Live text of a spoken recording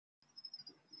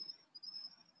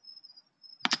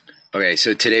Okay,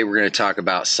 so today we're going to talk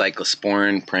about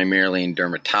cyclosporine, primarily in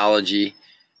dermatology.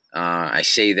 I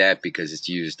say that because it's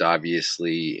used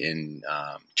obviously in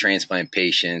transplant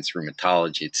patients,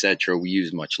 rheumatology, etc. We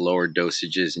use much lower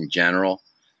dosages in general.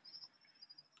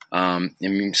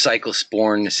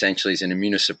 Cyclosporine essentially is an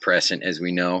immunosuppressant, as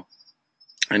we know,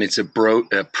 and it's a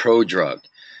prodrug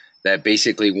that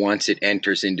basically, once it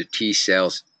enters into T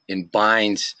cells and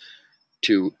binds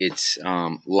to its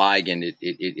ligand,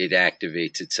 it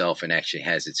activates itself and actually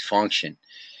has its function.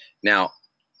 Now,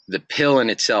 the pill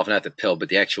in itself, not the pill, but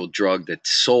the actual drug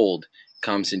that's sold,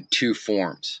 comes in two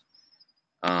forms.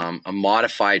 A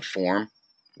modified form,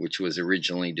 which was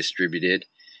originally distributed,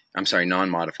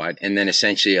 non-modified, and then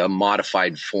essentially a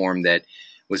modified form that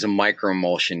was a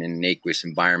microemulsion in an aqueous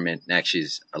environment and actually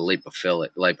is a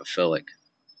lipophilic.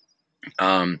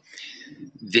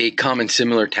 They come in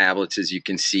similar tablets, as you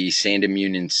can see,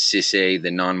 Sandimmune and Cis-A, the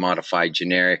non-modified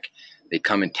generic. They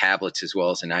come in tablets as well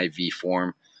as an IV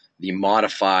form. The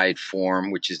modified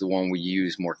form, which is the one we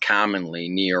use more commonly,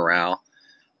 Neoral,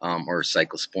 or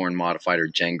cyclosporine modified, or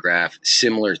Gengraph,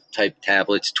 similar type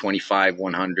tablets,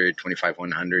 25-100,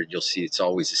 25-100. You'll see it's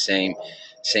always the same.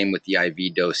 Same with the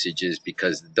IV dosages,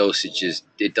 because the dosages,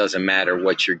 it doesn't matter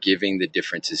what you're giving, the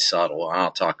difference is subtle.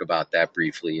 I'll talk about that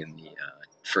briefly in the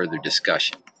further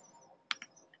discussion.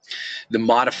 The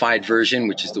modified version,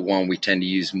 which is the one we tend to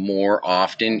use more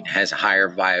often, has a higher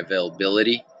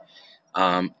bioavailability,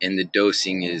 and the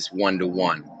dosing is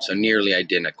 1-to-1, so nearly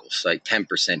identical. It's like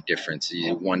 10% difference,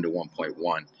 1 to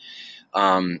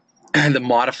 1.1. The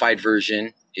modified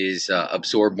version is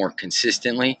absorbed more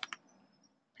consistently,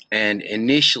 and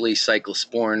initially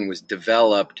cyclosporine was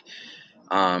developed,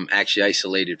 actually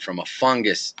isolated from a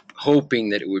fungus,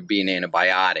 hoping that it would be an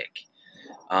antibiotic.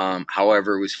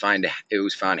 However, it was found to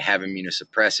have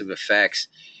immunosuppressive effects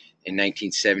in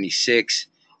 1976,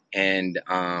 and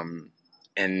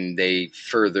they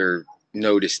further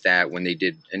noticed that when they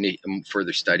did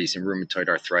further studies in rheumatoid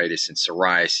arthritis and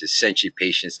psoriasis. Essentially,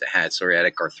 patients that had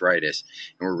psoriatic arthritis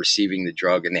and were receiving the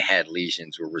drug and they had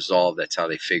lesions were resolved. That's how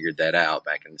they figured that out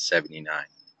back in '79.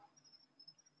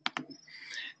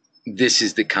 This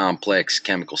is the complex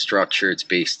chemical structure. It's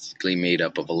basically made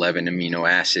up of 11 amino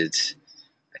acids.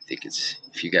 I think it's,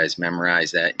 if you guys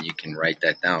memorize that and you can write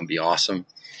that down, it'd be awesome.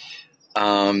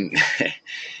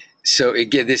 So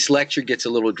again, this lecture gets a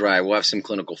little dry. We'll have some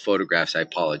clinical photographs. I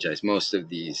apologize. Most of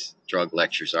these drug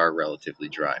lectures are relatively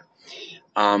dry.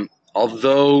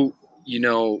 Although,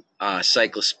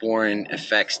 cyclosporine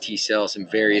affects T cells in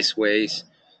various ways,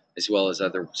 as well as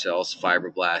other cells,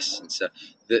 fibroblasts and stuff.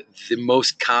 The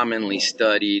most commonly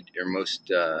studied or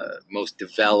most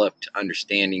developed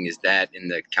understanding is that in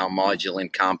the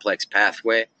calmodulin complex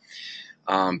pathway.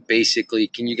 Basically, you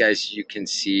can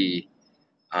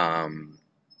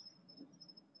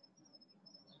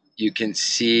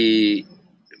see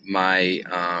my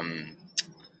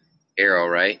arrow,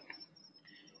 right?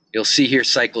 You'll see here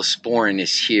cyclosporine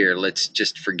is here. Let's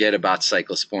just forget about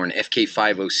cyclosporine.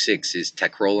 FK506 is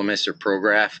tacrolimus or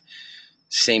Prograf,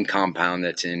 same compound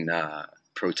that's in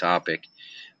Protopic.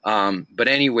 But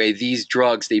anyway, these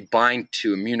drugs, they bind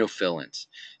to immunophilins.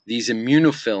 These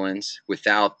immunophilins,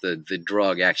 without the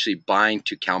drug, actually bind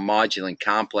to calmodulin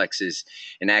complexes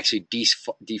and actually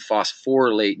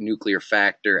dephosphorylate nuclear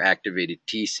factor activated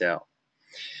T cell.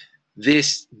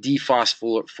 This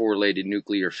dephosphorylated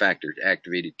nuclear factor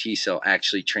activated T cell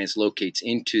actually translocates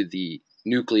into the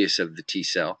nucleus of the T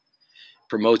cell,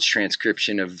 promotes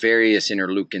transcription of various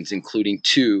interleukins, including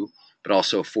 2, but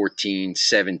also 14,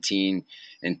 17,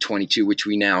 and 22, which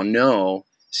we now know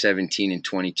 17 and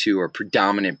 22 are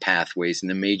predominant pathways and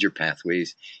the major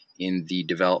pathways in the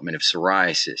development of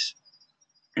psoriasis.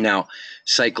 Now,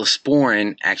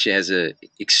 cyclosporine actually has an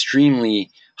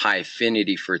extremely high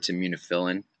affinity for its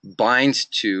immunophilin, binds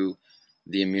to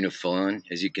the immunophilin,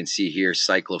 as you can see here,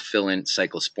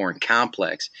 cyclosporine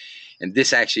complex, and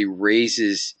this actually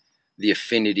raises the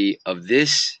affinity of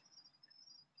this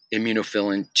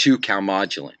immunophilin to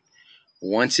calmodulin.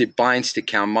 Once it binds to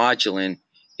calmodulin,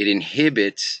 it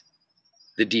inhibits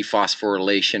the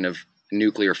dephosphorylation of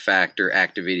nuclear factor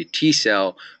activated T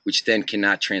cell, which then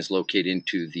cannot translocate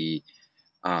into the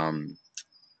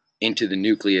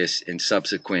nucleus and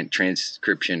subsequent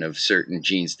transcription of certain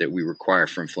genes that we require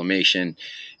for inflammation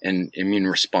and immune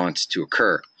response to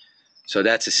occur. So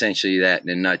that's essentially that in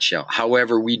a nutshell.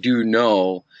 However, we do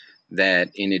know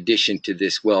that in addition to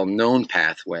this well-known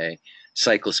pathway,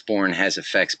 cyclosporine has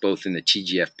effects both in the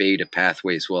TGF-beta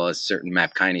pathway as well as certain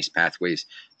MAP kinase pathways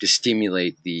to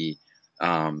stimulate the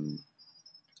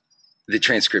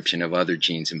transcription of other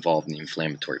genes involved in the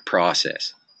inflammatory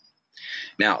process.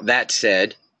 Now, that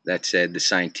said, That said, the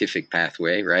scientific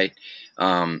pathway, right?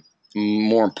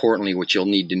 More importantly, what you'll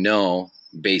need to know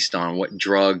based on what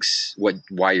drugs,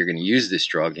 why you're going to use this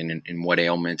drug and what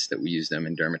ailments that we use them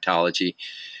in dermatology.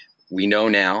 We know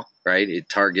now, right? It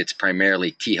targets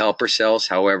primarily T helper cells.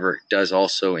 However, it does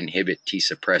also inhibit T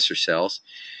suppressor cells.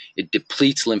 It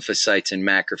depletes lymphocytes and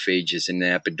macrophages in the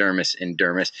epidermis and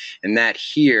dermis. And that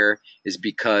here is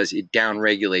because it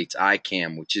downregulates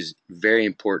ICAM, which is very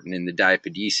important in the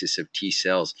diapedesis of T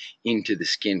cells into the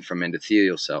skin from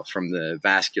endothelial cells, from the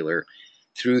vascular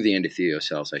through the endothelial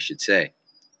cells, I should say.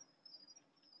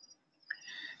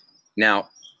 Now,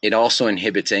 it also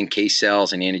inhibits NK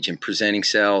cells and antigen-presenting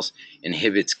cells,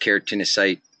 inhibits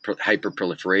keratinocyte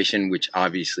hyperproliferation, which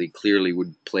obviously clearly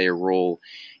would play a role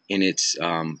in its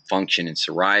function in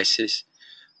psoriasis.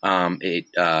 It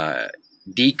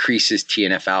decreases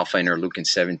TNF alpha, interleukin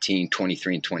 17,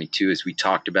 23, and 22, as we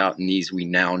talked about, and these we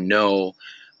now know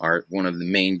are one of the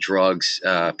main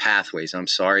pathways, in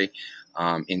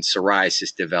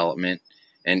psoriasis development.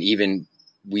 And even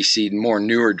we see more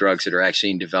newer drugs that are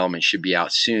actually in development, should be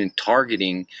out soon,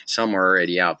 targeting, some are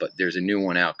already out, but there's a new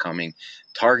one out coming,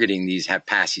 targeting these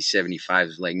PASI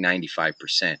 75s like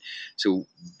 95%. So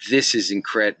this is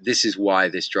incredible. This is why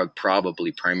this drug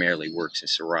probably primarily works in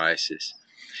psoriasis.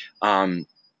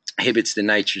 Inhibits the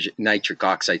nitric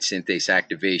oxide synthase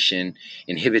activation,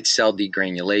 inhibits cell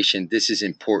degranulation. This is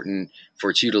important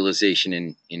for its utilization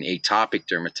in atopic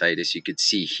dermatitis. You could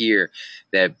see here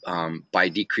that by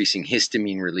decreasing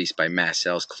histamine released by mast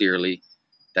cells, clearly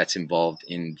that's involved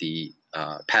in the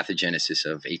pathogenesis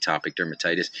of atopic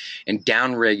dermatitis, and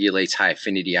downregulates high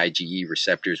affinity IgE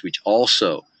receptors, which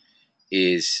also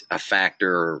is a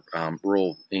factor or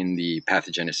role in the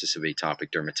pathogenesis of atopic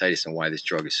dermatitis, and why this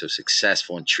drug is so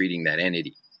successful in treating that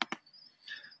entity.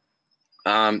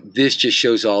 This just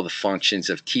shows all the functions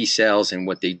of T cells and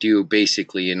what they do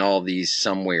basically in all these,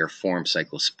 some way or form.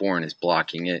 Cyclosporine is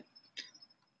blocking it.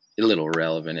 A little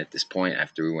irrelevant at this point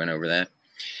after we went over that.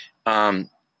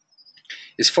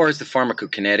 As far as the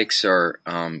pharmacokinetics are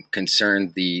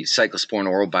concerned, the cyclosporine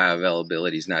oral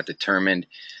bioavailability is not determined.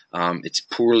 It's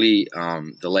poorly,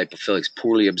 the lipophilic is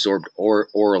poorly absorbed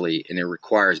orally, and it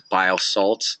requires bile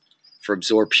salts for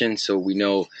absorption. So we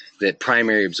know that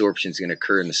primary absorption is going to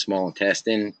occur in the small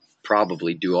intestine,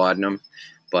 probably duodenum,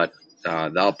 but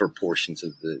the upper portions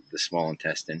of the small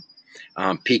intestine.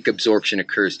 Peak absorption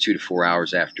occurs 2 to 4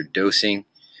 hours after dosing.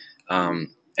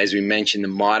 As we mentioned, the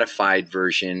modified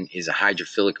version is a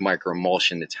hydrophilic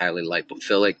microemulsion that's highly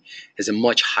lipophilic, has a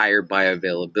much higher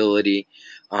bioavailability,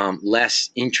 less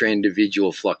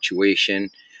intra-individual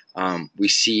fluctuation. We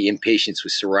see in patients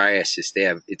with psoriasis,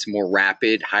 it's more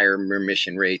rapid, higher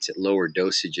remission rates at lower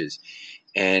dosages.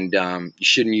 And you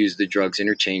shouldn't use the drugs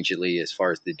interchangeably as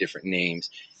far as the different names.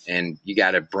 And you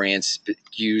got to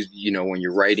use, when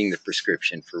you're writing the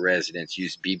prescription for residents,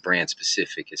 be brand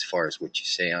specific as far as what you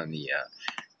say on the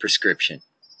prescription.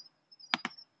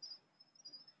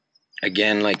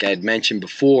 Again, like I had mentioned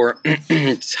before,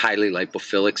 it's highly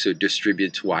lipophilic, so it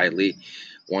distributes widely.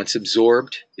 Once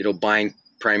absorbed, it'll bind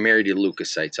primarily to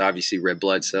leukocytes, obviously red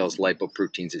blood cells,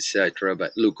 lipoproteins, etc.,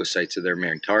 but leukocytes are their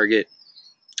main target.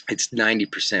 It's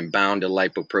 90% bound to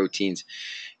lipoproteins,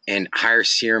 and higher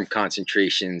serum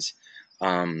concentrations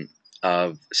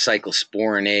of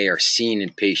cyclosporine A are seen in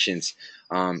patients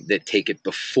that take it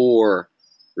before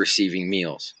receiving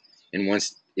meals. And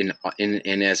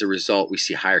and as a result, we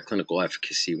see higher clinical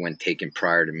efficacy when taken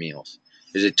prior to meals.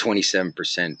 There's a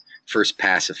 27% first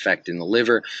pass effect in the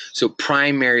liver. So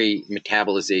primary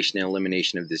metabolization and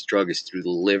elimination of this drug is through the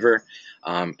liver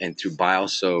and through bile,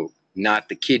 so not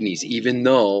the kidneys, even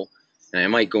though, and I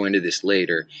might go into this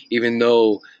later, even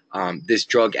though this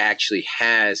drug actually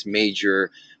has major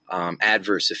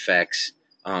adverse effects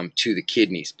to the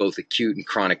kidneys, both acute and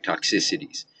chronic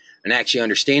toxicities. And actually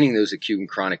understanding those acute and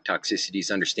chronic toxicities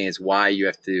understands why you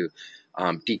have to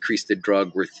decrease the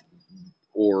drug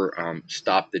or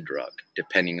stop the drug,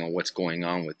 depending on what's going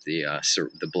on with the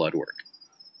blood work.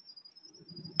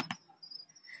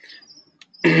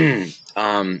 The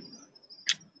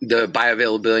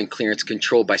bioavailability and clearance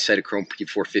controlled by cytochrome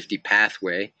P450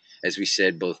 pathway, as we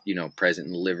said, both present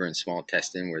in the liver and small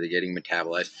intestine where they're getting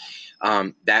metabolized.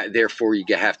 Therefore, you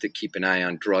have to keep an eye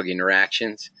on drug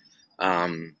interactions.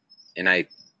 And I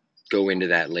go into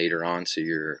that later on, so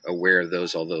you're aware of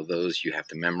those, although those you have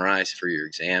to memorize for your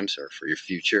exams or for your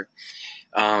future.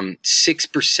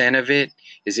 6% of it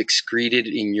is excreted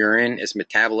in urine as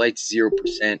metabolites,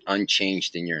 0%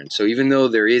 unchanged in urine. So even though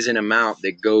there is an amount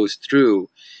that goes through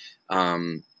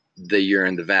the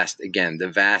urine, the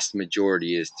vast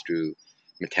majority is through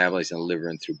metabolites in the liver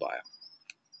and through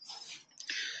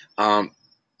bile.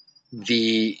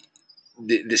 The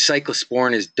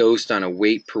cyclosporine is dosed on a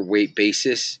weight per weight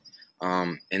basis,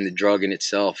 and the drug in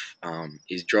itself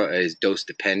is dose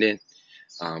dependent.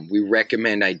 We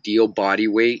recommend ideal body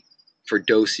weight for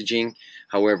dosaging.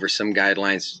 However, some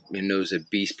guidelines in those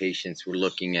obese patients were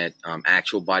looking at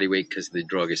actual body weight because the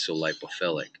drug is so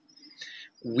lipophilic.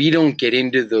 We don't get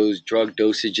into those drug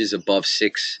dosages above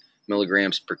 6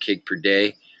 milligrams per kg per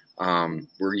day.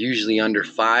 We're usually under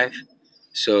 5.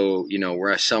 So,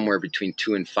 we're somewhere between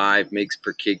 2 and 5 mgs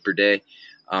per kg per day.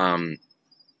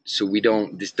 So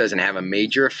this doesn't have a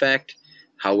major effect.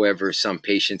 However, some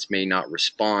patients may not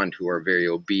respond who are very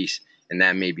obese, and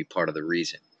that may be part of the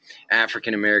reason.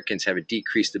 African Americans have a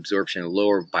decreased absorption and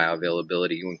lower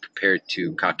bioavailability when compared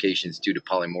to Caucasians due to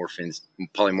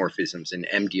polymorphisms in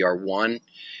MDR1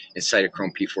 and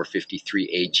cytochrome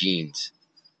P453A genes.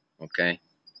 Okay.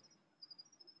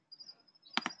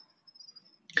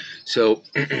 So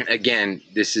again,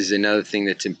 this is another thing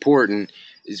that's important,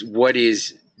 is what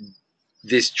is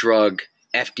this drug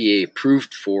FDA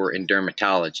approved for in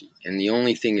dermatology? And the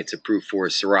only thing it's approved for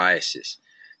is psoriasis,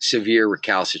 severe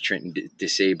recalcitrant and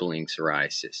disabling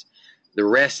psoriasis. The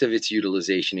rest of its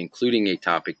utilization, including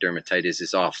atopic dermatitis,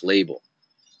 is off-label.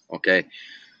 Okay?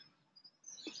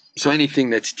 So anything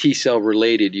that's T-cell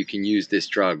related, you can use this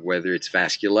drug, whether it's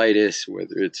vasculitis,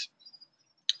 whether it's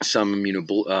some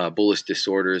immunobullous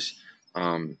disorders.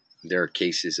 There are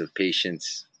cases of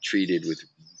patients treated with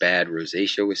bad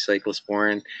rosacea with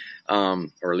cyclosporine,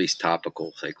 or at least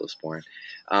topical cyclosporine,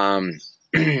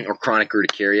 or chronic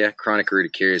urticaria. Chronic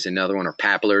urticaria is another one, or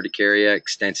papillary urticaria,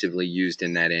 extensively used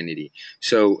in that entity.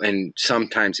 So, and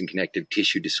sometimes in connective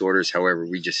tissue disorders. However,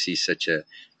 we just see such a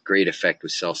great effect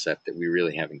with CellCept that we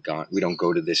really we don't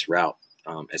go to this route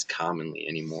as commonly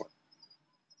anymore.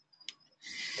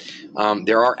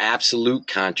 There are absolute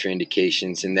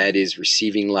contraindications, and that is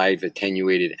receiving live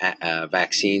attenuated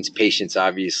vaccines, patients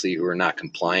obviously who are not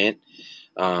compliant,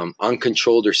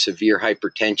 uncontrolled or severe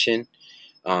hypertension,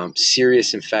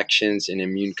 serious infections and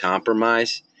immune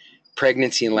compromise.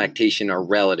 Pregnancy and lactation are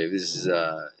relative. This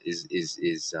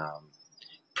is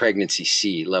pregnancy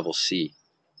C, level C.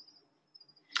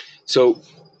 So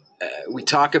we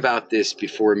talk about this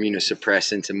before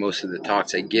immunosuppressants, and most of the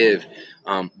talks I give.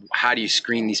 How do you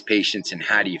screen these patients and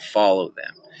how do you follow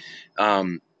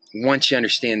them? Once you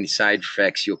understand the side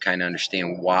effects, you'll kind of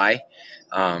understand why.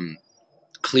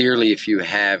 Clearly, if you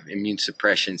have immune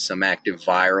suppression, some active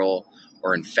viral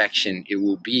or infection, it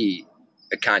will be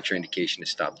a contraindication to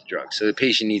stop the drug. So the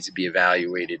patient needs to be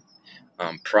evaluated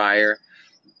prior.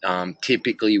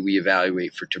 Typically, we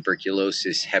evaluate for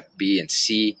tuberculosis, Hep B and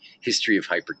C, history of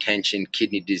hypertension,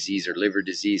 kidney disease or liver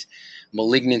disease,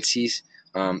 malignancies.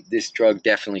 This drug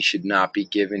definitely should not be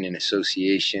given in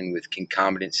association with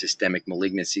concomitant systemic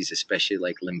malignancies, especially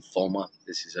like lymphoma.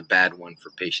 This is a bad one for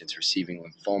patients receiving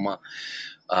lymphoma.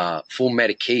 Full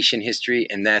medication history,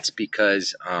 and that's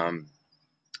because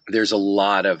there's a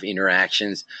lot of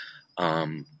interactions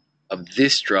of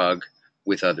this drug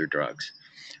with other drugs.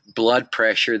 Blood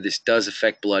pressure, this does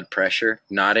affect blood pressure,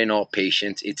 not in all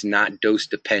patients. It's not dose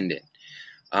dependent.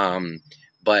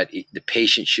 But the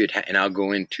patient should, and I'll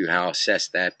go into how to assess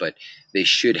that, but they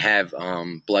should have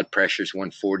blood pressures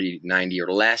 140/90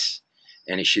 or less,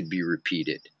 and it should be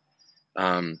repeated.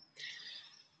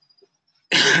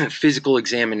 Physical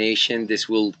examination, this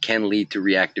can lead to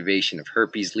reactivation of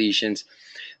herpes lesions.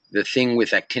 The thing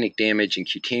with actinic damage and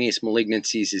cutaneous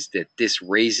malignancies is that this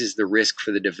raises the risk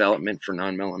for the development for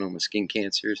non-melanoma skin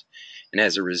cancers. And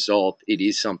as a result, it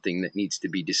is something that needs to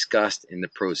be discussed, and the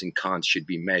pros and cons should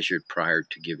be measured prior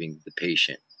to giving the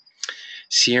patient.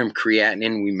 Serum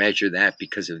creatinine, we measure that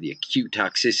because of the acute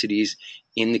toxicities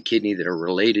in the kidney that are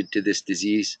related to this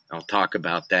disease. I'll talk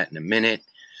about that in a minute.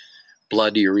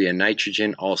 Blood urea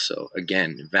nitrogen, also,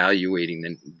 again,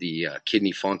 evaluating the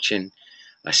kidney function.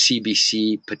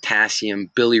 CBC,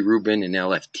 potassium, bilirubin, and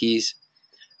LFTs.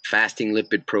 Fasting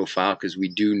lipid profile, because we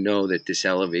do know that this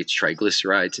elevates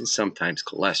triglycerides and sometimes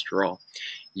cholesterol.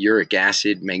 Uric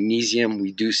acid, magnesium.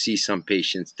 We do see some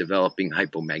patients developing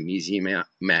hypomagnesemia,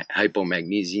 and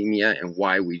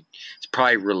it's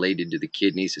probably related to the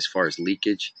kidneys as far as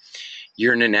leakage.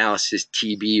 Urine analysis,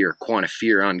 TB, or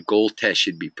quantiferon gold test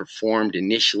should be performed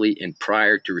initially and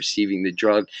prior to receiving the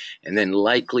drug, and then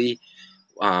likely,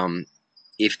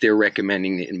 if they're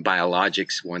recommending it in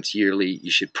biologics once yearly, you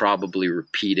should probably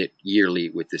repeat it yearly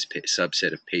with this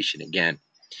subset of patient again.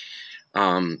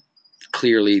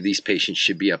 Clearly, these patients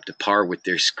should be up to par with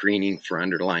their screening for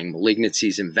underlying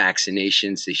malignancies and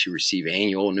vaccinations. They should receive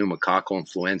annual pneumococcal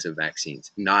influenza vaccines,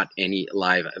 not any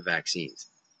live vaccines.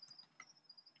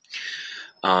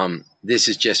 This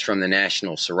is just from the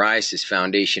National Psoriasis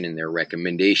Foundation and their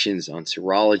recommendations on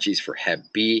serologies for Hep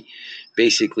B.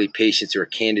 Basically, patients who are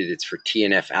candidates for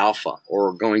TNF alpha or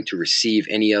are going to receive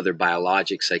any other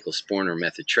biologic, cyclosporine or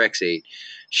methotrexate,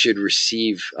 should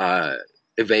receive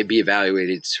be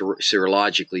evaluated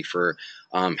serologically for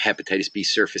hepatitis B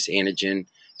surface antigen,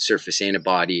 surface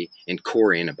antibody, and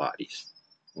core antibodies.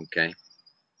 Okay.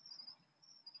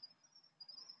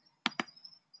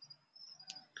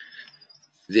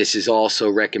 This is also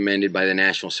recommended by the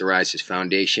National Psoriasis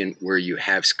Foundation, where you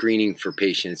have screening for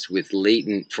patients with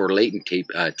latent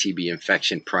TB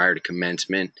infection prior to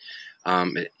commencement.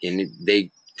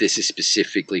 This is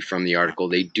specifically from the article.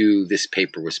 This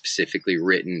paper was specifically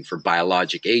written for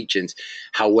biologic agents.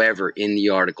 However, in the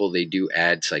article, they do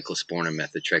add cyclosporine and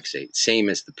methotrexate, same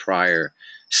as the prior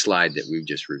slide that we've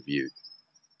just reviewed.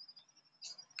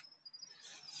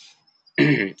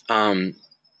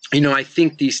 I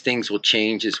think these things will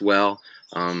change as well.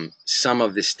 Some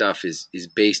of this stuff is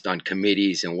based on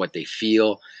committees and what they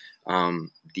feel.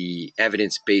 The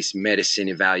evidence-based medicine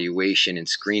evaluation and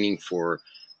screening for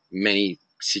many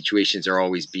situations are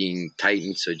always being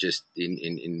tightened. So just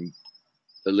in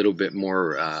a little bit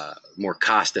more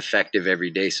cost-effective every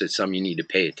day. So it's something you need to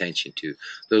pay attention to.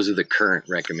 Those are the current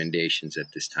recommendations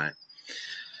at this time.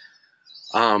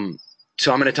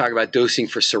 So I'm going to talk about dosing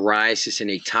for psoriasis and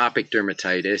atopic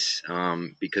dermatitis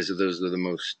because of those are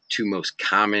the two most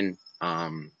common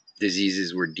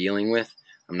diseases we're dealing with.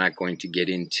 I'm not going to get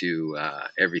into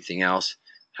everything else.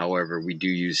 However, we do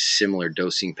use similar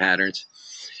dosing patterns.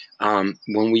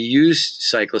 When we use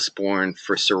cyclosporine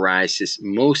for psoriasis,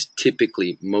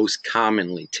 most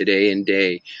commonly today and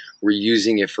day, we're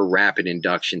using it for rapid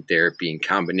induction therapy in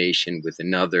combination with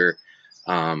another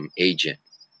agent.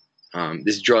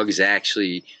 This drug is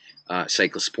actually,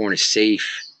 cyclosporine is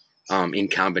safe in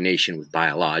combination with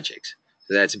biologics.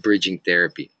 So that's bridging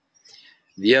therapy.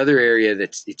 The other area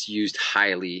it's used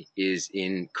highly is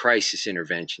in crisis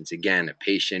interventions. Again, a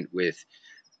patient with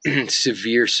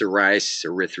severe psoriasis,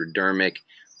 erythrodermic,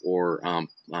 or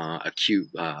acute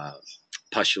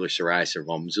pustular psoriasis or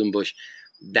von Zumbusch.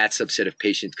 That subset of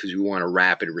patients, because we want a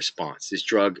rapid response. This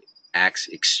drug acts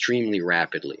extremely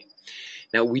rapidly.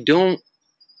 Now, we don't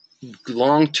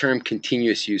long-term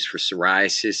continuous use for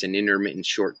psoriasis and intermittent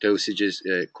short dosages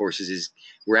courses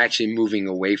we're actually moving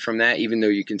away from that, even though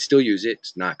you can still use it.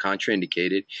 It's not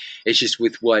contraindicated. It's just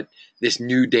with what this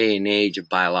new day and age of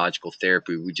biological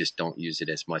therapy, we just don't use it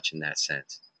as much in that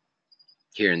sense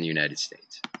here in the United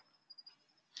States.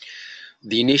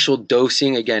 The initial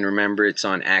dosing, again, remember it's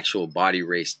on actual body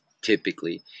weight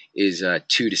typically, is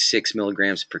 2 to 6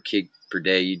 milligrams per kg per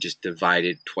day. You just divide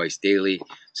it twice daily.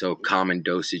 So common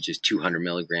dosage is 200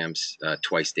 milligrams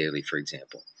twice daily, for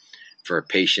example, for a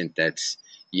patient that's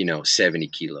 70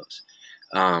 kilos.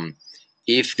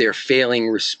 If they're failing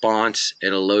response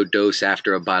at a low dose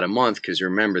after about a month, because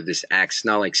remember, this acts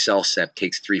not like CellCept,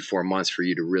 takes 3-4 months for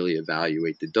you to really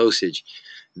evaluate the dosage.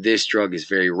 This drug is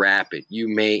very rapid. You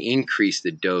may increase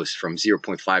the dose from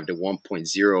 0.5 to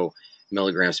 1.0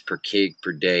 milligrams per kg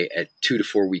per day at 2 to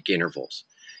 4 week intervals.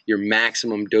 Your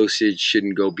maximum dosage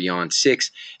shouldn't go beyond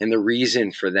 6, and the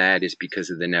reason for that is because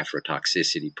of the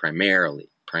nephrotoxicity primarily.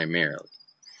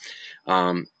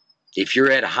 If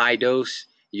you're at a high dose,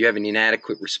 you have an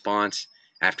inadequate response,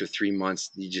 after 3 months,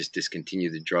 you just discontinue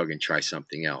the drug and try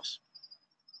something else.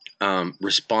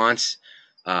 Response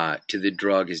to the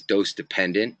drug is dose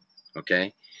dependent,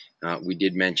 okay? We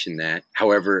did mention that.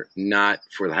 However, not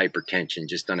for the hypertension.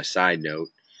 Just on a side note,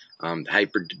 the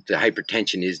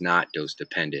hypertension is not dose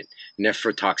dependent.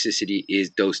 Nephrotoxicity is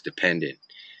dose dependent.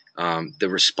 The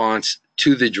response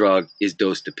to the drug is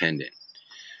dose dependent.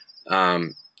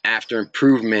 After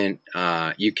improvement,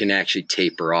 you can actually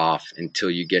taper off until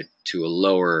you get to a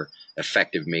lower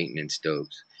effective maintenance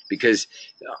dose. Because,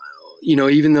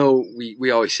 even though we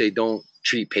always say don't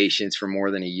treat patients for more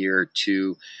than a year or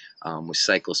two with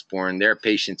cyclosporine, there are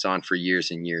patients on for years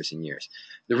and years and years.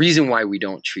 The reason why we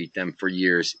don't treat them for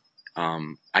years,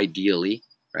 ideally,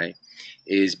 right,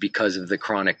 is because of the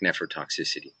chronic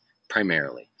nephrotoxicity,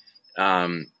 primarily.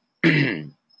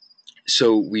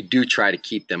 So we do try to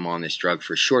keep them on this drug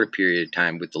for a shorter period of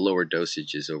time with the lower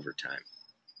dosages over time.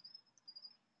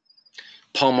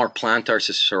 Palmar plantar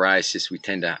psoriasis, we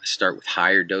tend to start with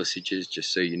higher dosages,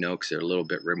 just so you know, because they're a little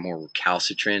bit more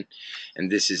recalcitrant. And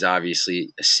this is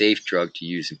obviously a safe drug to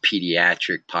use in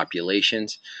pediatric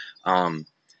populations.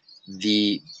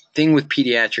 The thing with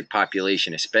pediatric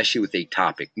population, especially with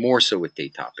atopic, more so with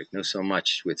atopic, not so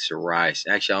much with psoriasis.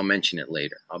 Actually, I'll mention it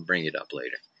later. I'll bring it up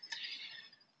later.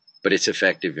 but it's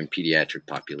effective in pediatric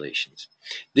populations.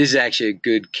 This is actually a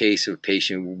good case of a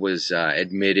patient who was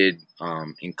admitted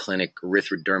in clinic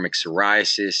erythrodermic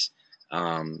psoriasis.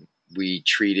 We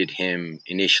treated him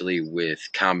initially with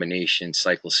combination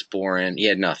cyclosporine. He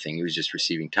had nothing. He was just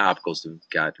receiving topicals that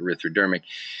got erythrodermic.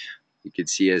 You could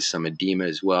see he has some edema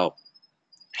as well.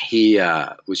 He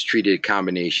was treated a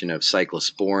combination of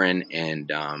cyclosporine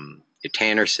and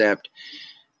etanercept.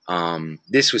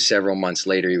 This was several months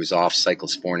later. He was off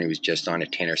cyclosporine. He was just on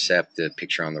etanercept, the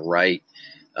picture on the right.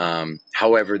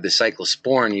 However, the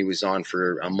cyclosporine he was on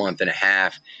for a month and a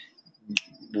half,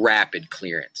 rapid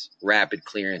clearance.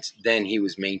 Then he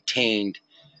was maintained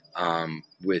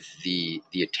with the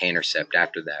etanercept.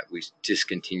 After that, we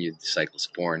discontinued the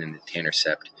cyclosporine, and the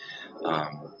etanercept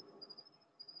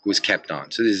was kept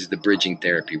on. So this is the bridging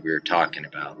therapy we were talking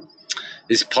about.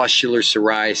 This pustular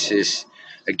psoriasis,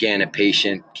 again, a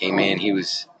patient came in. He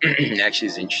was actually,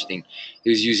 it's interesting. He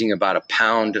was using about a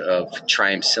pound of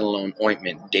triamcinolone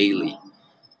ointment daily,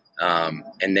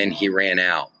 and then he ran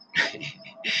out.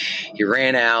 He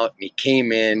ran out, and he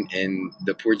came in, and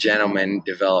the poor gentleman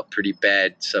developed pretty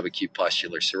bad subacute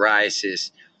pustular psoriasis.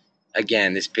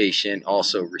 Again, this patient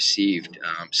also received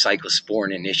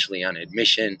cyclosporine initially on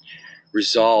admission,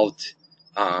 resolved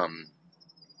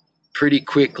pretty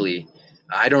quickly.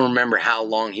 I don't remember how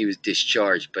long he was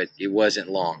discharged, but it wasn't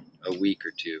long, a week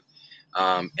or two.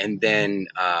 And then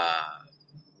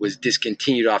was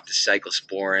discontinued off the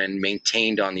cyclosporine,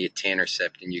 maintained on the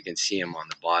etanercept, and you can see him on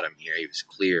the bottom here. He was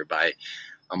clear by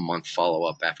a month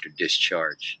follow-up after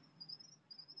discharge.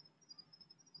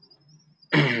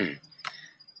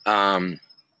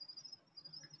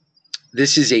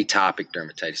 This is atopic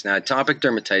dermatitis. Now, atopic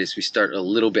dermatitis, we start a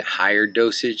little bit higher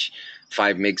dosage,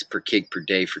 5 mg per kg per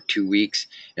day for 2 weeks,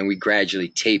 and we gradually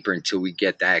taper until we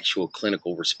get the actual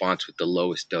clinical response with the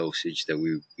lowest dosage that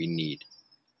we need.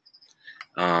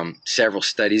 Several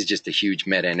studies, just a huge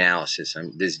meta-analysis.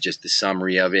 This is just the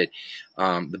summary of it.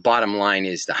 The bottom line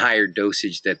is the higher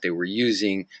dosage that they were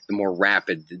using, the more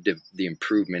rapid the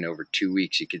improvement over 2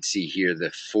 weeks. You can see here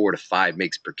the 4 to 5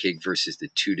 mg per kg versus the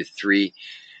 2 to 3.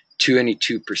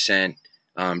 22%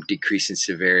 decrease in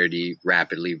severity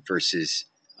rapidly versus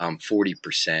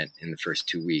 40% in the first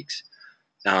 2 weeks.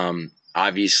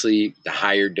 Obviously, the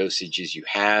higher dosages you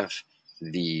have,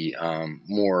 the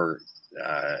more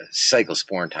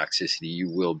cyclosporine toxicity you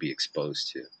will be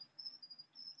exposed to.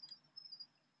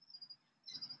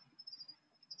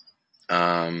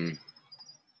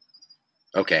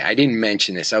 Okay, I didn't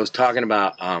mention this. I was talking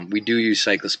about we do use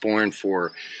cyclosporine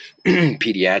for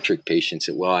pediatric patients.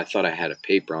 Well, I thought I had a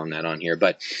paper on that on here.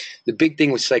 But the big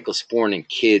thing with cyclosporine in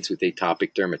kids with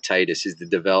atopic dermatitis is the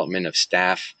development of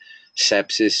staph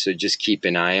sepsis. So just keep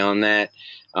an eye on that.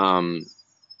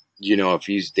 You know,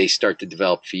 if they start to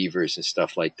develop fevers and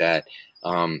stuff like that,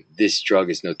 this drug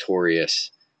is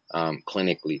notorious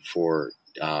clinically for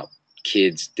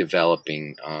kids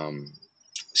developing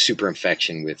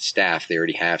superinfection with staph. They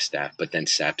already have staph, but then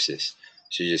sepsis.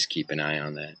 So just keep an eye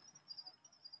on that.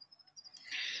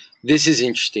 This is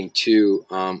interesting too.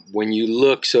 When you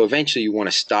look, so eventually you want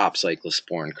to stop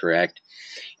cyclosporine, correct?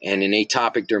 And in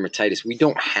atopic dermatitis, we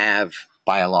don't have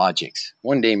biologics.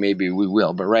 One day maybe we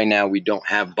will, but right now we don't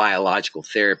have biological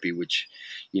therapy, which,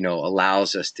 you know,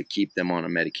 allows us to keep them on a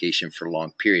medication for a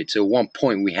long period. So at one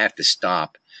point we have to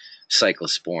stop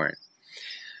cyclosporine.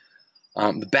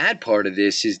 The bad part of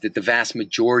this is that the vast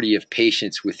majority of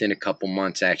patients within a couple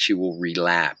months actually will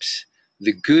relapse.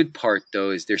 The good part,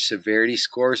 though, is their severity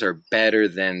scores are better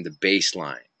than the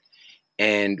baseline,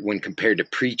 and when compared to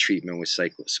pre-treatment with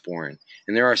cyclosporine,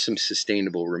 and there are some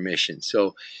sustainable remissions.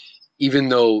 So even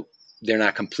though they're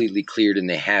not completely cleared and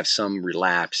they have some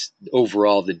relapse,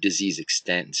 overall the disease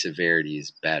extent and severity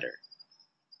is better.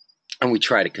 And we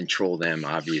try to control them,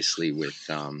 obviously, with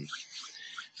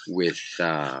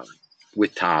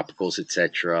topicals,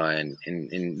 etc. And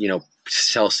you know,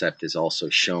 Celcept is also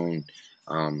shown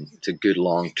it's a good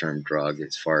long-term drug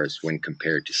as far as when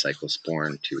compared to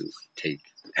cyclosporine to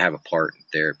have a part in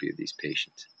therapy of these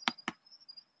patients.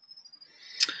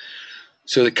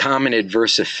 So the common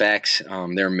adverse effects,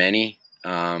 there are many.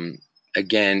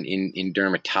 Again, in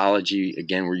dermatology,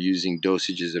 again, we're using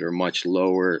dosages that are much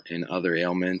lower in other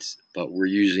ailments, but we're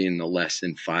usually in the less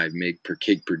than 5 mg per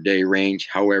kg per day range.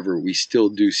 However, we still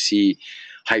do see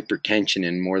hypertension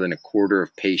in more than a quarter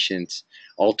of patients,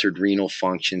 altered renal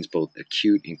functions, both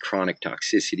acute and chronic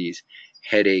toxicities,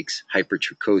 headaches,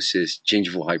 hypertrichosis,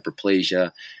 gingival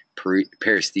hyperplasia,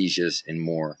 paresthesias, and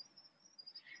more.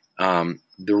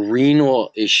 The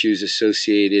renal issues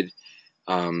associated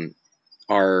are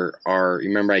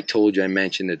remember I told you, I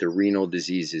mentioned that the renal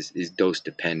disease is dose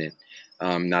dependent.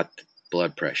 not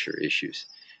blood pressure issues.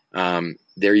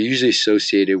 They're usually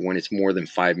associated when it's more than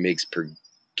 5 mg per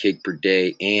kg per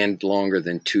day and longer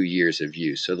than 2 years of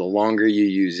use. So the longer you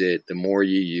use it, the more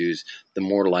you use, the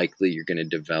more likely you're going to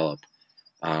develop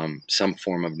some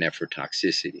form of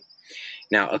nephrotoxicity.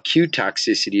 Now, acute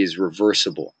toxicity is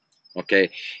reversible, okay?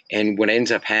 And what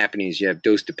ends up happening is you have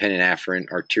dose-dependent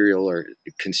afferent arterial or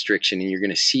constriction, and you're going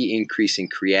to see increase in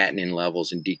creatinine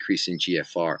levels and decrease in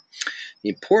GFR. The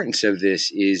importance of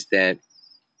this is that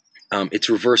it's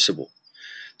reversible.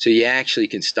 So you actually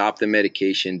can stop the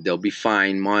medication. They'll be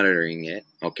fine monitoring it,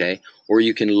 okay? Or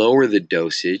you can lower the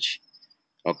dosage,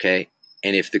 okay?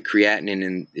 And if the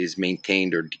creatinine is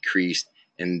maintained or decreased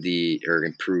or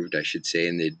improved, I should say,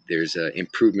 and there's an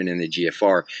improvement in the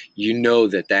GFR, you know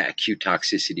that acute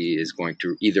toxicity is going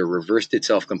to either reverse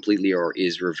itself completely or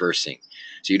is reversing.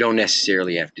 So you don't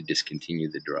necessarily have to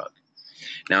discontinue the drug.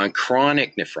 Now, in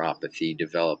chronic nephropathy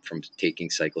developed from taking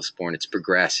cyclosporine, it's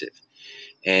progressive.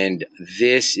 And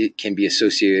it can be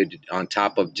associated, on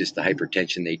top of just the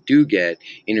hypertension they do get,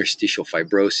 interstitial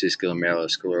fibrosis,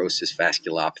 glomerulosclerosis,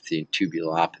 vasculopathy, and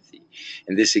tubulopathy.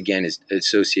 And this, again, is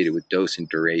associated with dose and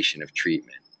duration of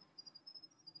treatment.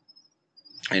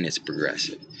 And it's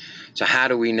progressive. So how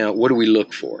do we know? What do we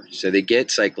look for? So they get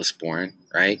cyclosporine,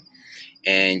 right?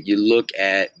 And you look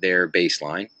at their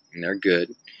baseline, and they're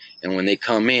good. And when they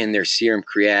come in, their serum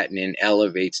creatinine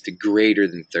elevates to greater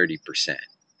than 30%.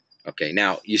 Okay,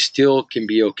 now you still can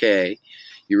be okay.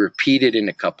 You repeat it in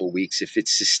a couple weeks. If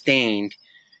it's sustained,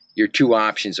 your two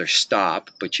options are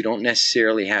stop, but you don't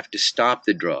necessarily have to stop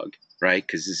the drug, right?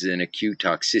 Because this is an acute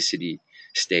toxicity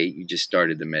state. You just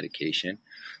started the medication.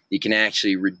 You can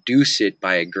actually reduce it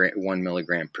by 1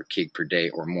 milligram per kg per day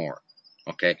or more.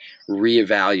 Okay,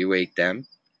 reevaluate them,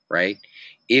 right?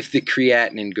 If the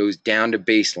creatinine goes down to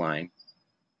baseline,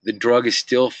 the drug is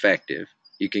still effective.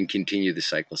 You can continue the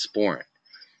cyclosporine.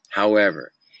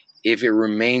 However, if it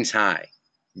remains high,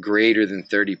 greater than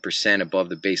 30% above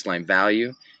the baseline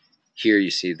value, here you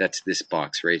see that's this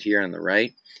box right here on the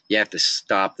right, you have to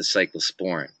stop the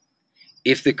cyclosporine.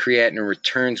 If the creatinine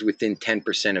returns within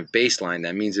 10% of baseline,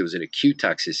 that means it was an acute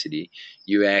toxicity,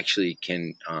 you actually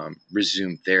can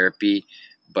resume therapy,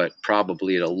 but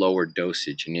probably at a lower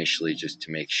dosage initially, just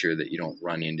to make sure that you don't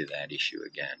run into that issue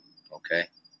again, okay?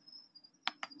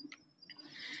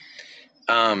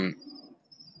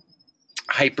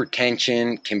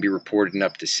 Hypertension can be reported in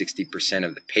up to 60%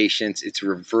 of the patients. It's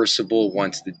reversible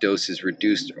once the dose is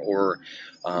reduced or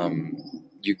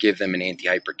you give them an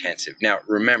antihypertensive. Now,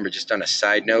 remember, just on a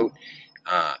side note,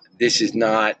 this is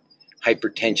not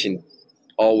hypertension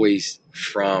always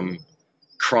from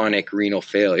chronic renal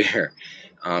failure.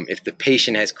 If the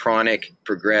patient has chronic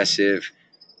progressive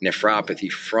nephropathy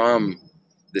from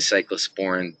the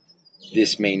cyclosporine,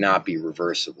 this may not be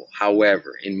reversible.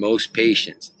 However, in most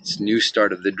patients, it's new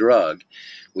start of the drug.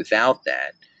 Without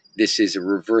that, this is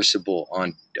reversible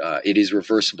on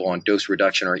dose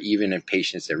reduction, or even in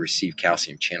patients that receive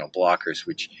calcium channel blockers,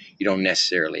 which you don't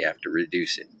necessarily have to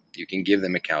reduce it. You can give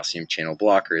them a calcium channel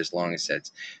blocker as long as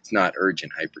it's not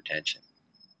urgent hypertension.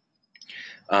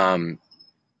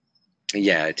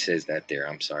 Yeah, it says that there.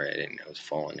 I'm sorry, I didn't know I was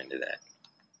falling into that.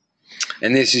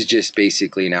 And this is just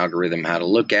basically an algorithm how to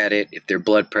look at it. If their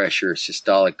blood pressure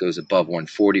systolic goes above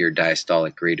 140 or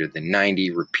diastolic greater than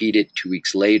 90, repeat it 2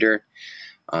 weeks later.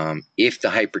 If the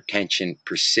hypertension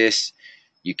persists,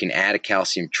 you can add a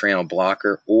calcium channel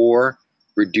blocker or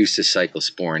reduce the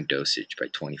cyclosporine dosage by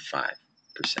 25%,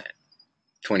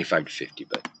 25 to 50,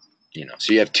 but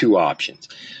so you have two options.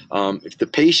 If the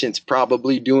patient's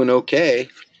probably doing okay,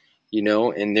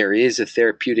 and there is a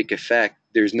therapeutic effect,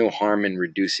 there's no harm in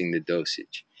reducing the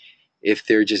dosage. If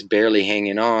they're just barely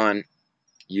hanging on,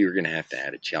 you're going to have to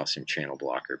add a calcium channel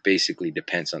blocker. Basically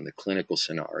depends on the clinical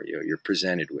scenario you're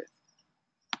presented with.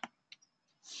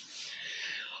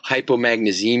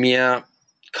 Hypomagnesemia,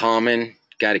 common.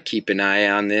 Got to keep an eye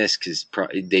on this because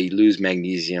they lose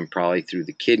magnesium probably through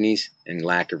the kidneys and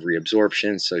lack of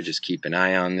reabsorption. So just keep an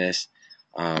eye on this.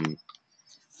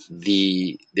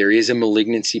 There is a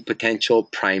malignancy potential,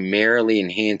 primarily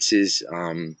enhances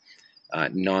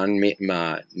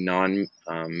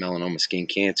non-melanoma skin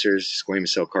cancers, squamous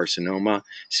cell carcinoma,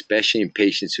 especially in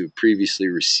patients who previously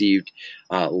received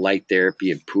light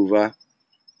therapy and PUVA.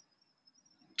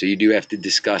 So you do have to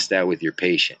discuss that with your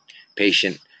patient.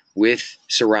 Patient with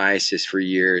psoriasis for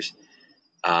years,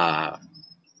 who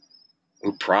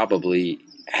probably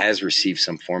has received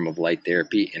some form of light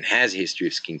therapy and has a history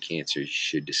of skin cancer, you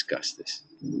should discuss this.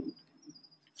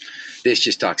 This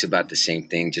just talks about the same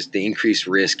thing, just the increased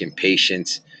risk in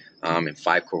patients In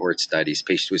 5 cohort studies,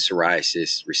 patients with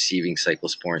psoriasis receiving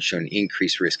cyclosporine showed an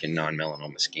increased risk in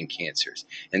non-melanoma skin cancers.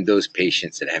 And those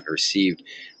patients that have received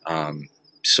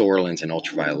psoralen and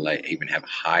ultraviolet light even have a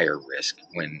higher risk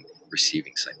when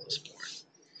receiving cyclosporine.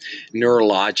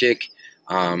 Neurologic,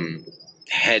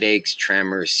 headaches,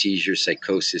 tremors, seizures,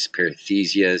 psychosis,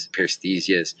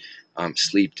 paresthesias,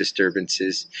 sleep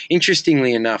disturbances.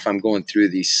 Interestingly enough, I'm going through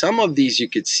these. Some of these you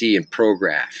could see in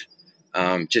Prograph.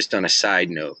 Just on a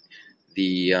side note,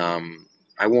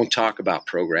 I won't talk about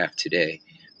Prograph today.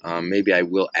 Maybe I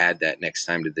will add that next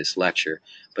time to this lecture.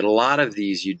 But a lot of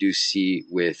these you do see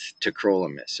with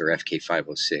tacrolimus or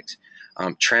FK506.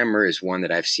 Tremor is one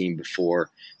that I've seen before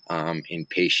in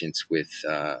patients with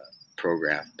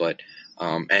Prograph. But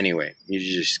anyway, you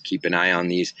just keep an eye on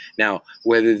these. Now,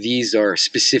 whether these are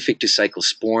specific to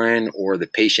cyclosporine or the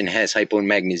patient has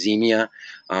hypomagnesemia,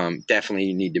 definitely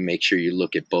you need to make sure you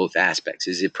look at both aspects.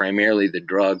 Is it primarily the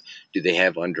drug? Do they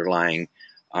have underlying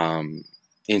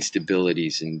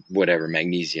instabilities in whatever,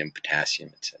 magnesium, potassium,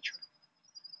 etc.?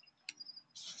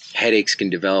 Headaches can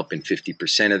develop in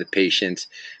 50% of the patients.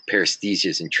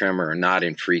 Paresthesias and tremor are not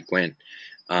infrequent.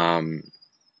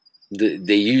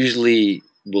 They usually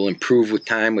will improve with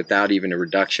time without even a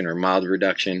reduction or mild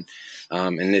reduction.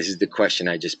 And this is the question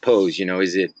I just posed.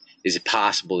 Is it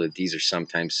possible that these are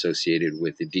sometimes associated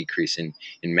with a decrease in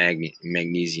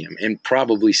magnesium? And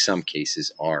probably some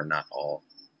cases are, not all.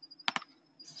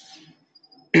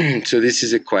 So this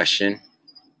is a question.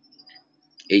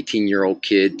 18-year-old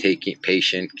kid taking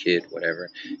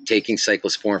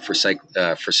cyclosporine for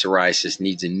psoriasis,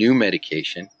 needs a new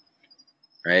medication,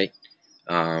 right?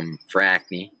 For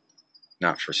acne,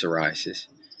 not for psoriasis.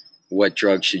 What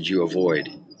drug should you avoid?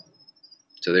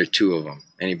 So there are 2 of them.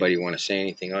 Anybody want to say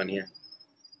anything on here?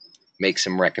 Make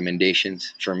some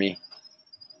recommendations for me.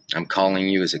 I'm calling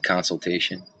you as a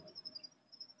consultation.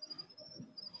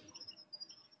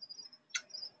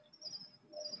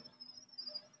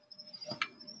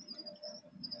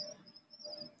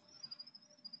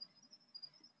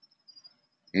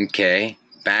 Okay.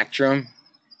 Bactrim?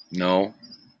 No.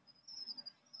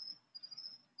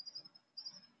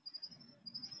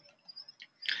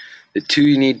 The 2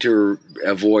 you need to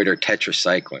avoid are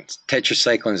tetracyclines.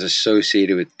 Tetracyclines is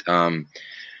associated with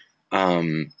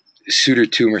pseudotumor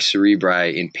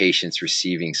cerebri in patients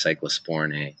receiving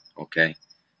cyclosporine A. Okay,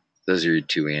 those are your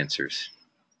 2 answers.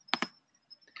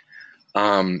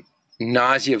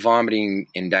 Nausea, vomiting,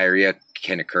 and diarrhea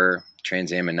can occur.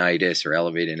 Transaminitis or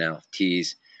elevated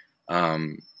LFTs.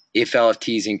 If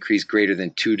LFTs increase greater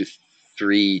than 2 to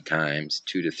 3 times,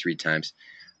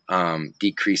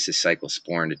 decrease the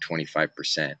cyclosporine to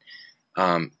 25%.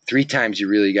 3 times you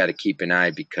really got to keep an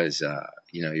eye because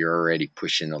you're already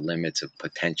pushing the limits of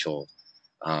potential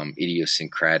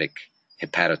idiosyncratic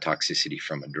hepatotoxicity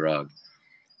from a drug.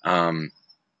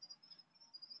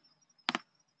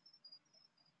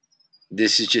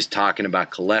 This is just talking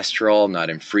about cholesterol. Not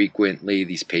infrequently,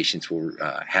 these patients will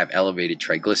have elevated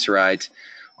triglycerides.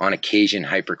 On occasion,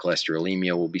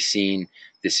 hypercholesterolemia will be seen.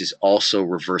 This is also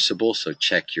reversible, so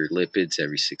check your lipids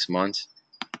every 6 months.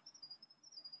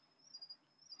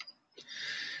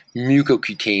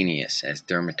 Mucocutaneous. As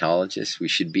dermatologists, we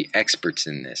should be experts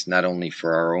in this, not only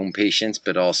for our own patients,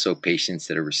 but also patients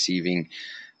that are receiving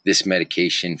this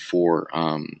medication for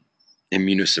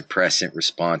immunosuppressant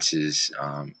responses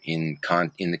in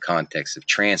the context of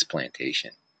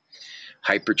transplantation.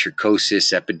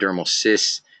 Hypertrichosis, epidermal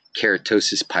cysts,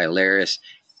 keratosis pilaris,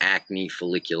 acne,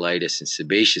 folliculitis, and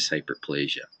sebaceous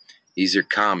hyperplasia. These are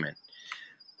common.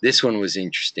 This one was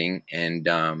interesting, and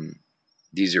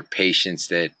these are patients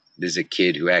that there's a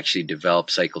kid who actually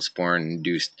developed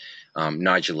cyclosporine-induced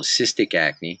nodulocystic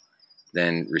acne,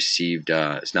 then received,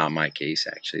 it's not my case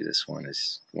actually, this one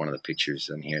is one of the pictures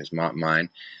in here is not mine,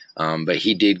 but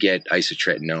he did get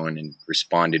isotretinoin and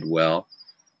responded well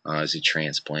as a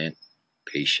transplant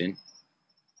patient.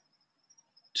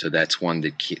 So that's one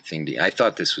thing. I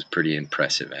thought this was pretty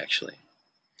impressive actually.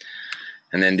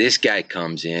 And then this guy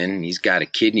comes in, he's got a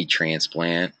kidney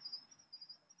transplant,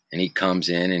 and he comes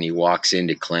in and he walks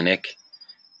into clinic,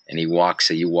 and you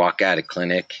walk out of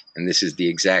clinic, and this is the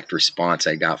exact response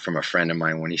I got from a friend of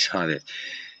mine when he saw this.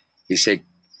 He said,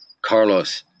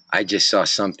 "Carlos, I just saw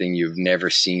something you've never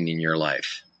seen in your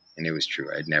life." And it was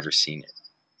true. I'd never seen it.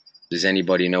 Does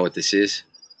anybody know what this is?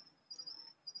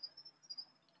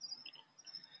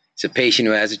 It's a patient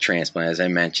who has a transplant, as I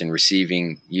mentioned,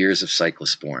 receiving years of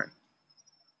cyclosporine.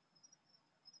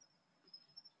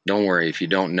 Don't worry, if you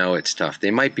don't know, it's tough. They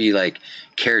might be like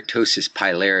keratosis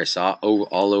pilaris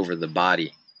all over the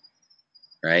body,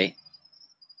 right?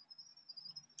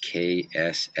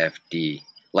 KSFD.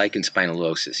 Lichen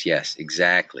spinulosis, yes,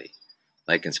 exactly.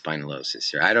 Lichen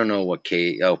spinulosis. I don't know what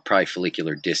probably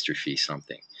follicular dystrophy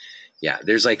something. Yeah,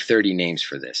 there's like 30 names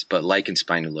for this, but lichen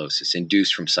spinulosis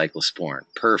induced from cyclosporin.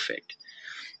 Perfect.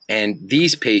 And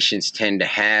these patients tend to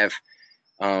have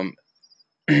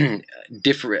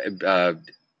different,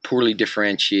 poorly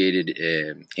differentiated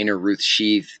inner root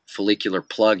sheath, follicular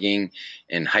plugging,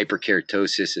 and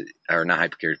hyperkeratosis, or not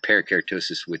hyperkeratosis,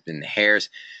 parakeratosis within the hairs.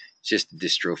 Just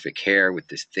dystrophic hair with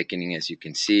this thickening, as you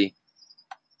can see.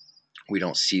 We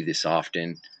don't see this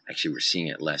often. Actually, we're seeing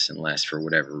it less and less for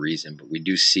whatever reason, but we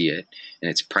do see it,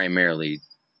 and it's primarily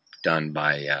done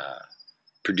by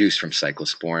produced from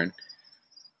cyclosporin.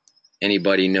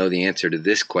 Anybody know the answer to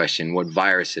this question? What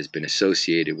virus has been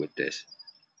associated with this?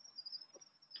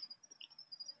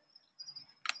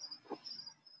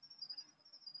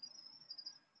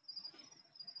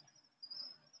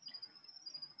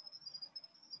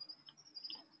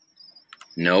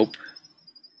 Nope.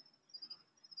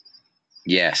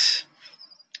 Yes.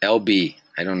 LB.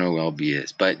 I don't know who LB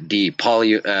is, but D,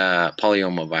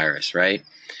 polyomavirus, right?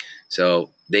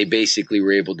 So they basically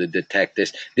were able to detect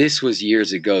this. This was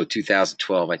years ago,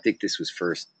 2012. I think this was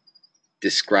first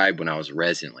described when I was a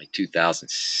resident, like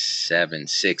 2007,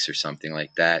 6 or something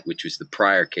like that, which was the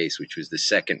prior case, which was the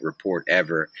second report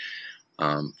ever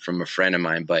from a friend of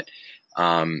mine. But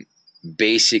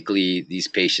basically, these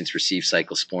patients receive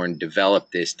cyclosporin, develop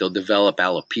this. They'll develop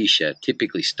alopecia. It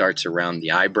typically starts around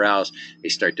the eyebrows. They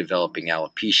start developing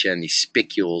alopecia and these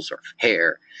spicules or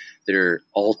hair that are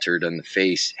altered on the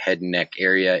face, head and neck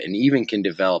area, and even can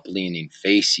develop leaning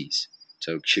facies.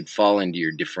 So it should fall into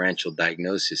your differential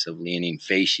diagnosis of leaning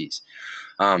facies.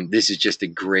 This is just a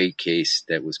great case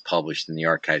that was published in the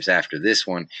archives after this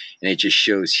one, and it just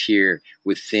shows here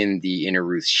within the inner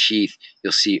root sheath,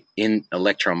 you'll see in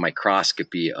electron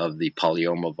microscopy of the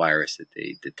polyomavirus that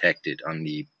they detected on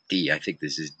the D. I think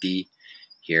this is D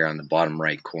here on the bottom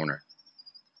right corner.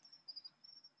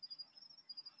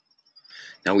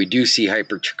 Now, we do see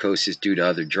hypertrichosis due to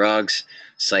other drugs.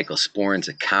 Cyclosporin is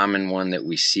a common one that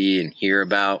we see and hear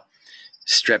about.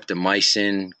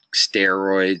 Streptomycin,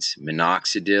 steroids,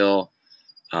 minoxidil,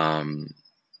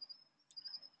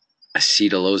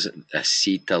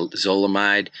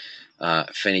 acetazolamide,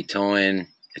 phenytoin,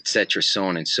 etc., so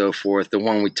on and so forth. The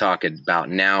one we talk about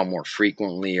now more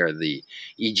frequently are the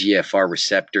EGFR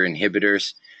receptor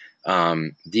inhibitors.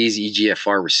 These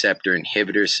EGFR receptor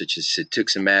inhibitors, such as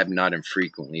cetuximab, not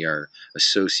infrequently are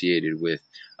associated with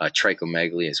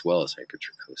trichomegaly as well as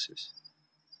hypertrichosis.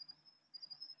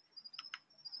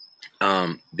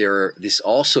 This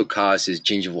also causes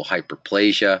gingival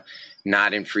hyperplasia,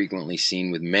 not infrequently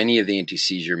seen with many of the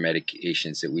anti-seizure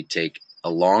medications that we take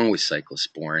along with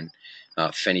cyclosporin,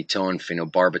 phenytoin,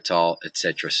 phenobarbital,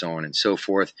 etc., so on and so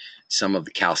forth. Some of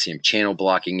the calcium channel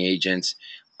blocking agents,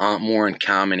 more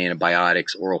uncommon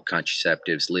antibiotics, oral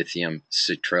contraceptives, lithium,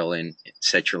 sertraline,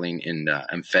 and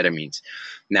amphetamines.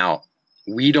 Now,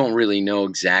 we don't really know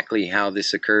exactly how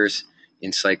this occurs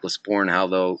in cyclosporin,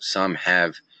 although some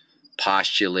have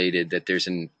postulated that there's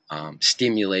an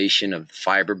stimulation of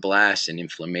fibroblasts and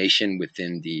inflammation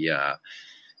within the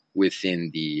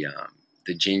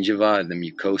gingiva, the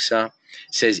mucosa.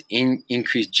 It says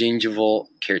increased gingival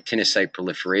keratinocyte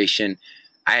proliferation.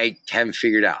 I haven't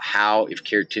figured out how, if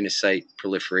keratinocyte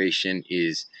proliferation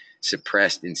is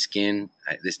suppressed in skin.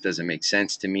 This doesn't make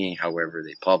sense to me. However,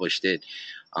 they published it.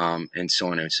 And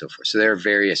so on and so forth. So there are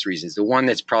various reasons. The one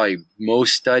that's probably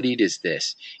most studied is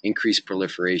this, increased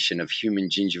proliferation of human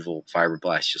gingival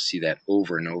fibroblasts. You'll see that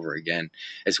over and over again,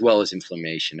 as well as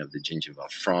inflammation of the gingiva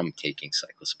from taking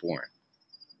cyclosporin.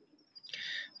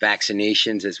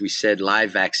 Vaccinations, as we said,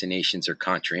 live vaccinations are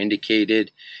contraindicated.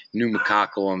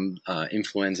 Pneumococcal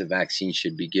influenza vaccine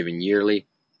should be given yearly.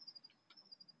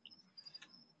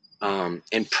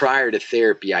 And prior to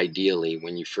therapy, ideally,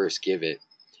 when you first give it,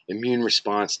 immune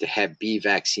response to Hep B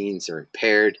vaccines are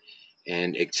impaired,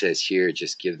 and it says here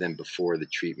just give them before the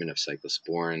treatment of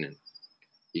cyclosporin, and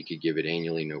you could give it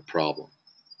annually, no problem.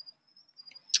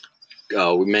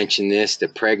 We mentioned this, the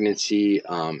pregnancy,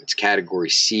 it's category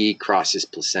C, crosses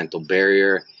placental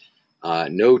barrier.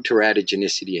 No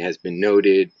teratogenicity has been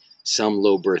noted, some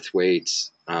low birth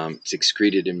weights, it's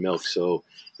excreted in milk, so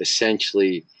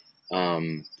essentially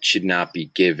should not be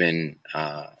given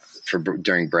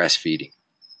during breastfeeding.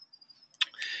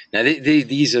 Now,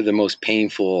 these are the most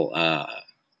painful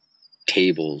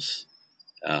tables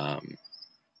that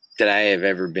I have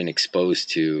ever been exposed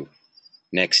to,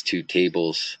 next to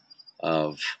tables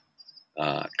of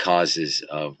causes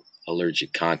of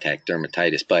allergic contact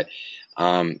dermatitis. But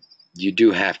you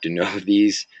do have to know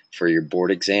these for your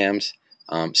board exams.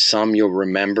 Some you'll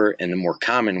remember, and the more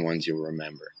common ones you'll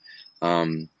remember.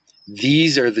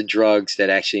 These are the drugs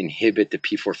that actually inhibit the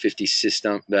P450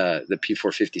 system, the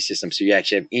P450 system. So you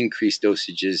actually have increased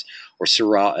dosages or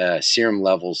serum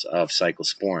levels of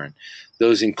cyclosporine.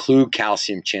 Those include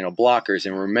calcium channel blockers.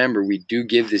 And remember, we do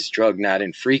give this drug not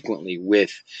infrequently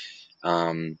with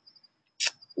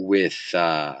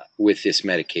this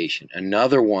medication.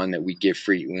 Another one that we give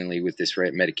frequently with this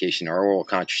medication are oral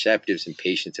contraceptives in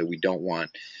patients that we don't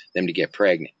want them to get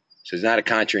pregnant. So it's not a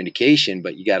contraindication,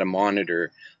 but you got to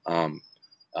monitor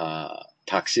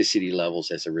toxicity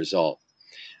levels as a result.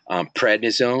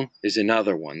 Prednisone is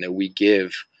another one that we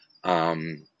give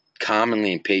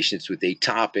commonly in patients with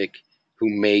atopic who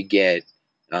may get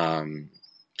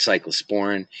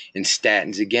cyclosporine. And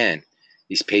statins, again,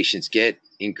 these patients get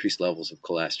increased levels of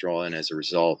cholesterol, and as a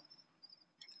result,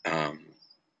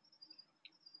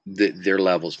 their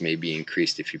levels may be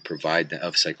increased if you provide them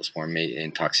of cyclosporine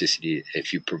and toxicity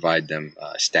if you provide them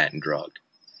a statin drug.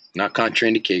 Not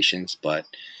contraindications, but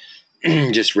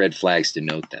just red flags to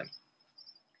note them.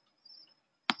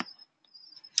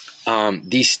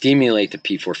 These stimulate the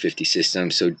P450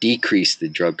 system, so decrease the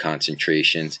drug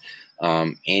concentrations.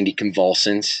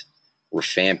 Anticonvulsants,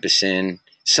 rifampicin.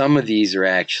 Some of these are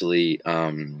actually,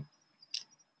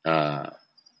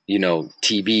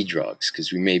 TB drugs,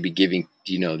 because we may be giving,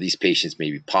 these patients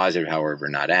may be positive, however,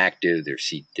 not active.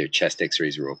 Their chest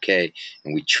X-rays are okay,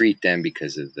 and we treat them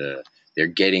because of they're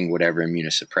getting whatever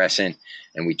immunosuppressant,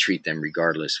 and we treat them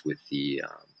regardless with the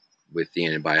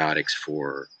antibiotics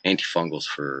for antifungals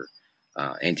for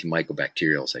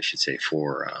antimycobacterials, I should say,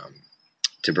 for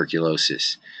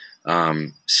tuberculosis.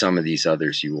 Some of these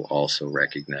others you will also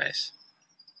recognize.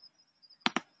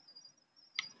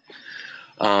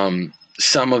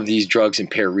 Some of these drugs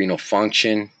impair renal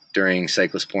function during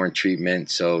cyclosporine treatment,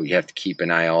 so you have to keep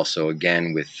an eye also,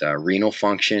 again, with renal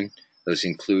function. Those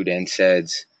include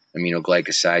NSAIDs,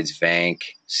 aminoglycosides, Vanc,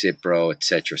 Cipro,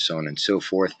 etc., so on and so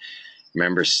forth.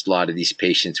 Remember, a lot of these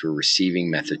patients were receiving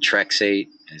methotrexate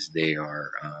as they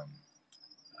are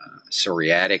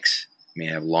psoriatics, may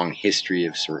have a long history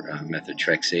of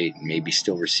methotrexate, and may be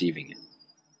still receiving it.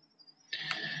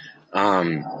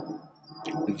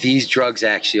 These drugs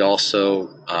actually also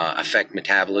affect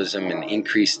metabolism and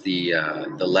increase the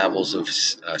levels of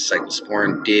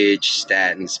cyclosporine, DIG,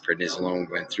 statins, prednisolone.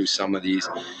 We went through some of these.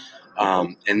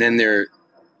 And then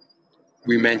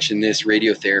we mentioned this,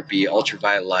 radiotherapy,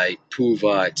 ultraviolet light,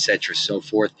 PUVA, etc., so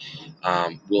forth,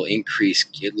 will increase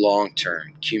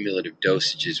long-term cumulative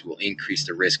dosages, will increase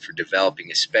the risk for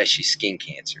developing, especially skin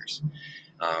cancers.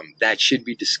 That should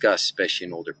be discussed, especially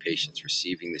in older patients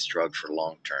receiving this drug for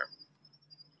long-term.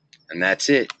 And that's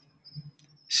it.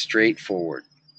 Straightforward.